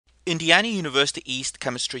Indiana University East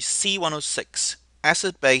Chemistry C106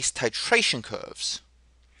 Acid-Base Titration Curves.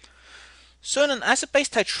 So in an acid-base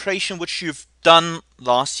titration, which you've done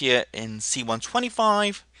last year in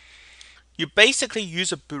C125, you basically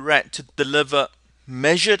use a burette to deliver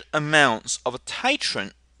measured amounts of a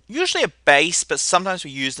titrant, usually a base, but sometimes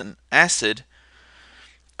we use an acid,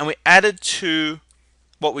 and we add it to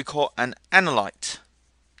what we call an analyte.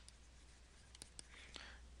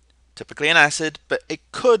 Typically an acid, but it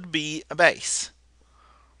could be a base.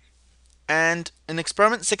 And in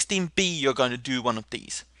experiment 16b, you're going to do one of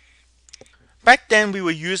these. Back then, we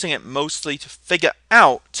were using it mostly to figure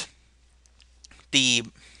out the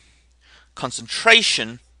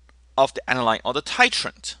concentration of the analyte or the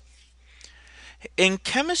titrant. In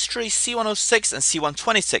chemistry C106 and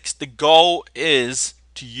C126, the goal is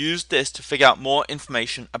to use this to figure out more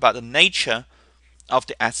information about the nature of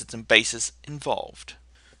the acids and bases involved.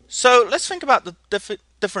 So let's think about the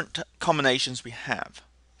different combinations we have.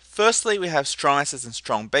 Firstly, we have strong acids and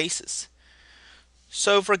strong bases.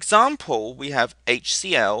 So for example, we have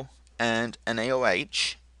HCl and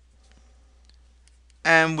NaOH,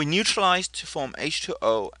 and we neutralize to form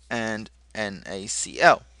H2O and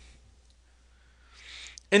NaCl.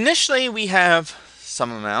 Initially we have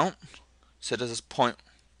some amount, so this is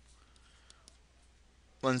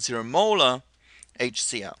 0.10 molar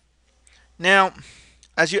HCl. Now,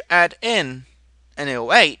 as you add in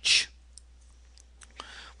NaOH,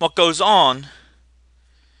 what goes on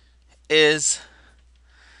is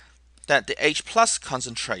that the H plus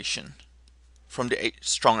concentration from the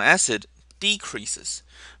strong acid decreases,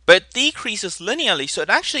 but it decreases linearly, so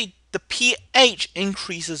the pH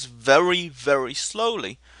increases very, very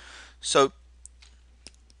slowly. So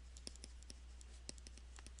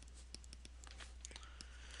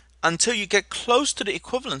until you get close to the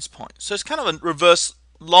equivalence point. So it's kind of a reverse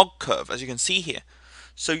log curve, as you can see here.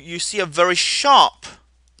 So you see a very sharp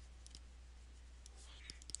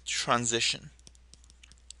transition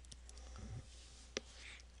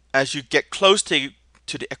as you get close to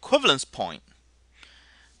the equivalence point.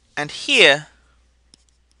 And here,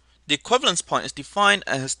 the equivalence point is defined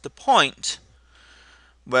as the point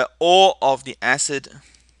where all of the acid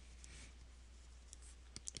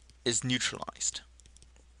is neutralized.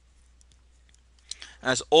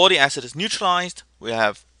 As all the acid is neutralized, we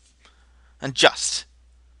have and just.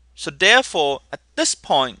 So therefore, at this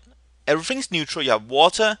point, everything's neutral. You have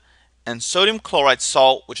water and sodium chloride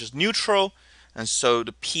salt, which is neutral, and so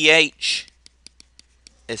the pH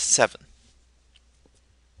is 7.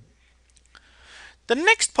 The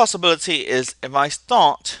next possibility is if I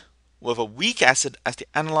start with a weak acid as the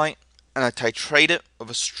analyte and I titrate it with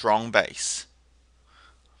a strong base.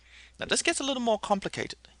 Now this gets a little more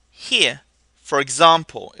complicated. Here, for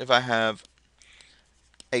example, if I have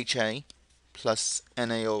HA plus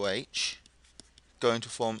NaOH going to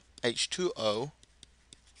form H2O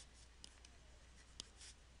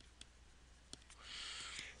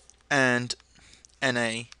and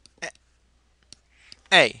Na.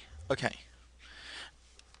 Okay.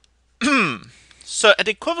 So at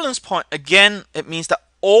the equivalence point, again, it means that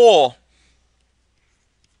all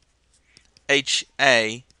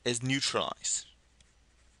HA is neutralized.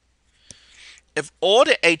 If all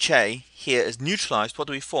the HA here is neutralized, what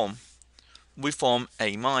do we form? We form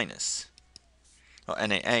A minus, or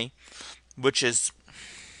NaA, which is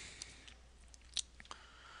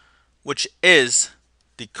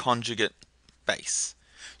the conjugate base.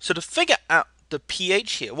 So to figure out the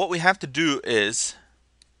pH here, what we have to do is,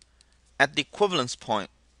 at the equivalence point,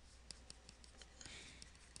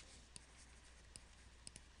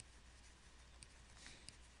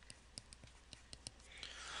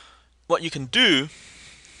 what you can do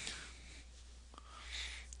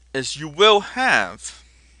is you will have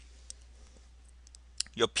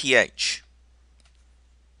your pH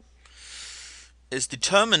is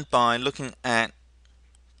determined by looking at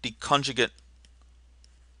the conjugate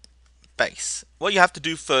base. What you have to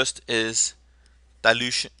do first is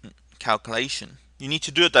dilution calculation. You need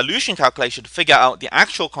to do a dilution calculation to figure out the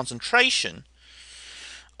actual concentration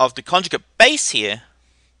of the conjugate base here,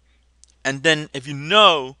 and then if you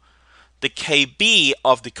know the Kb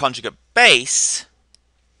of the conjugate base,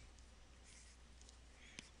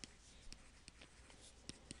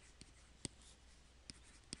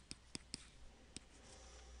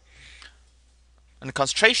 and the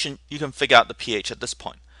concentration, you can figure out the pH at this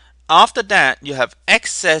point. After that, you have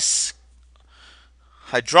excess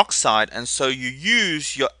hydroxide, and so you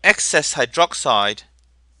use your excess hydroxide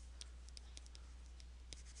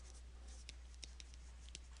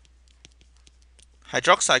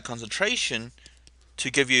concentration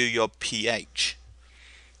to give you your pH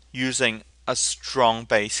using a strong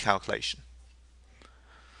base calculation.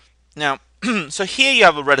 Now, so here you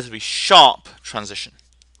have a relatively sharp transition.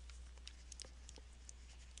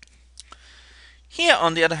 Here,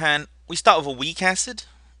 on the other hand, we start with a weak acid,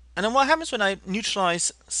 and then what happens when I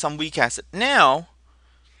neutralize some weak acid? Now,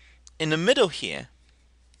 in the middle here,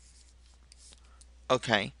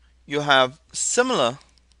 okay, you have similar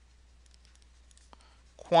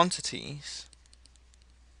quantities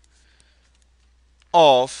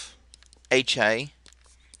of HA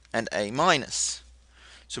and A minus.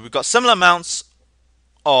 So we've got similar amounts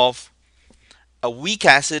of a weak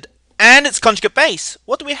acid and its conjugate base.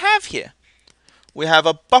 What do we have here? We have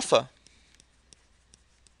a buffer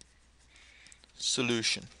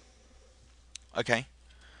solution. Okay,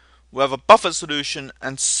 we have a buffer solution,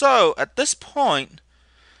 and so at this point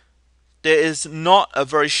there is not a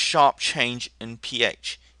very sharp change in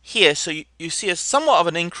pH here. So you see a somewhat of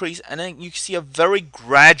an increase, and then you see a very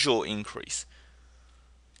gradual increase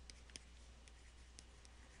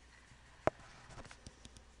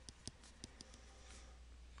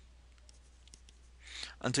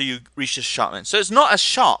until you reach this sharp end. So it's not as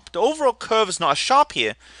sharp. The overall curve is not as sharp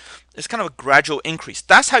here. It's kind of a gradual increase.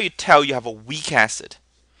 That's how you tell you have a weak acid.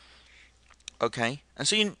 Okay, and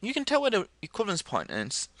so you can tell where the equivalence point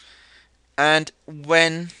is. And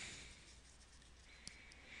when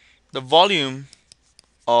the volume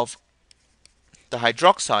of the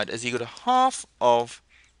hydroxide is equal to half of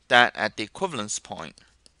that at the equivalence point.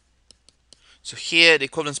 So here the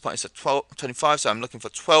equivalence point is at 25, so I'm looking for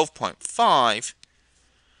 12.5.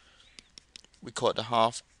 We call it the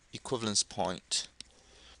half equivalence point.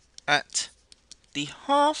 At the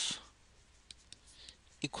half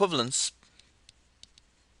equivalence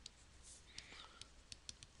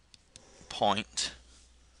point,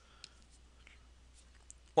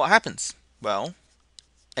 what happens? Well,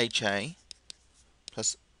 HA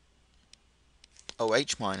plus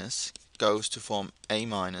OH minus goes to form A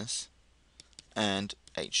minus and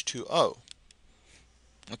H2O.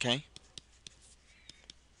 Okay?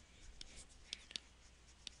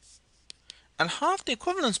 And half the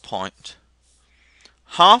equivalence point,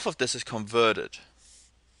 half of this is converted.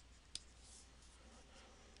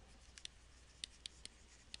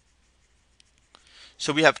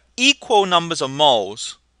 So we have equal numbers of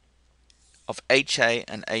moles of HA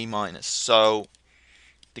and A minus. So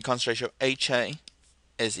the concentration of HA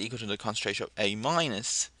is equal to the concentration of A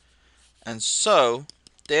minus. And so,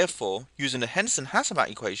 therefore, using the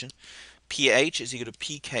Henderson-Hasselbalch equation, pH is equal to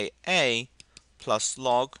pKa plus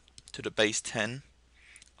log to the base 10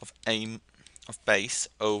 of A of base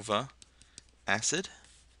over acid.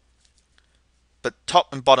 But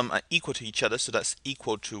top and bottom are equal to each other, so that's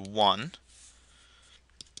equal to 1.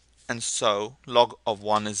 And so log of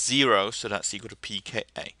 1 is 0, so that's equal to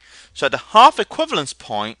pKa. So at the half equivalence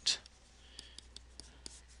point,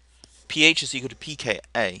 pH is equal to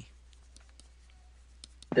pKa.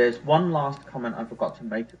 There's one last comment I forgot to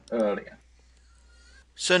make earlier.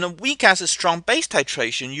 So in a weak acid strong base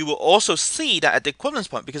titration, you will also see that at the equivalence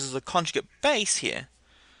point, because there's a conjugate base here,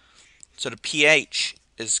 so the pH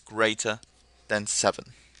is greater than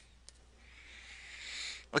 7.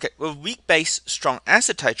 Okay, with weak base strong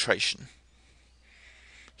acid titration,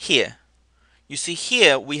 here, you see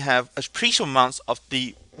here we have appreciable amounts of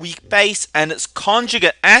the weak base and its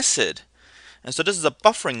conjugate acid. And so this is a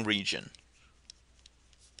buffering region.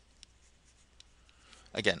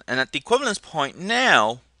 Again, and at the equivalence point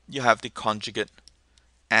now, you have the conjugate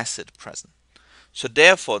acid present. So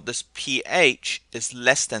therefore, this pH is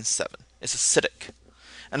less than 7. It's acidic.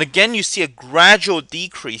 And again, you see a gradual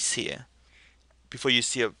decrease here before you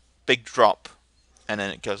see a big drop, and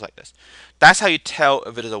then it goes like this. That's how you tell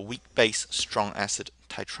if it is a weak base strong acid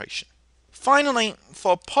titration. Finally,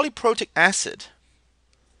 for polyprotic acid,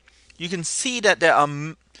 you can see that there are,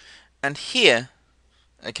 and here,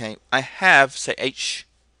 okay, I have, say,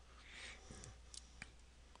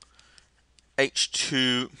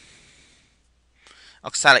 H2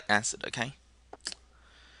 oxalic acid, okay,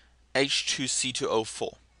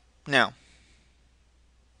 H2C2O4. Now,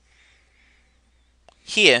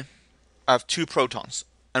 here I have 2 protons,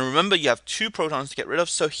 and remember you have 2 protons to get rid of.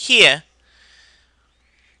 So here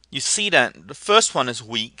you see that the first one is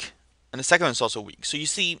weak and the second one is also weak. So you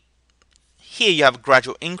see here you have a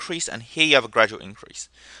gradual increase and here you have a gradual increase.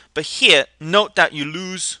 But here, note that you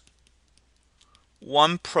lose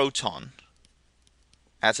 1 proton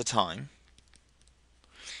at a time,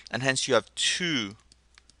 and hence you have 2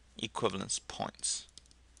 equivalence points.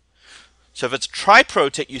 So if it's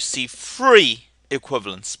triprotic, you see 3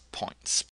 equivalence points.